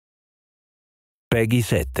Peggy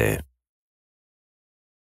 7.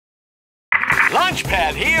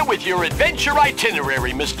 Launchpad here with your adventure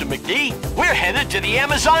itinerary, Mr. McGee. We're headed to the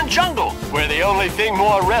Amazon jungle, where the only thing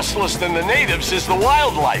more restless than the natives is the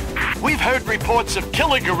wildlife. We've heard reports of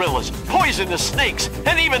killer gorillas, poisonous snakes,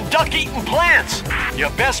 and even duck-eating plants. Your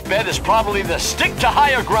best bet is probably to stick to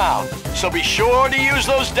higher ground, so be sure to use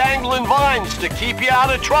those dangling vines to keep you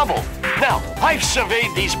out of trouble. Now, I've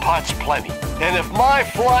surveyed these parts plenty, and if my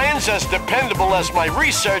flying's as dependable as my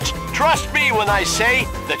research, trust me when I say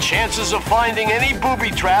the chances of finding any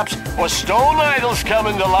booby traps or stone idols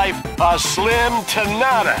coming to life are slim to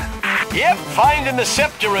nada. Yep, finding the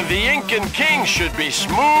scepter of the Incan king should be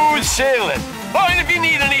smooth sailing. And if you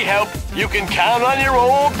need any help, you can count on your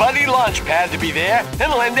old buddy Launchpad to be there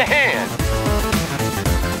and lend a hand.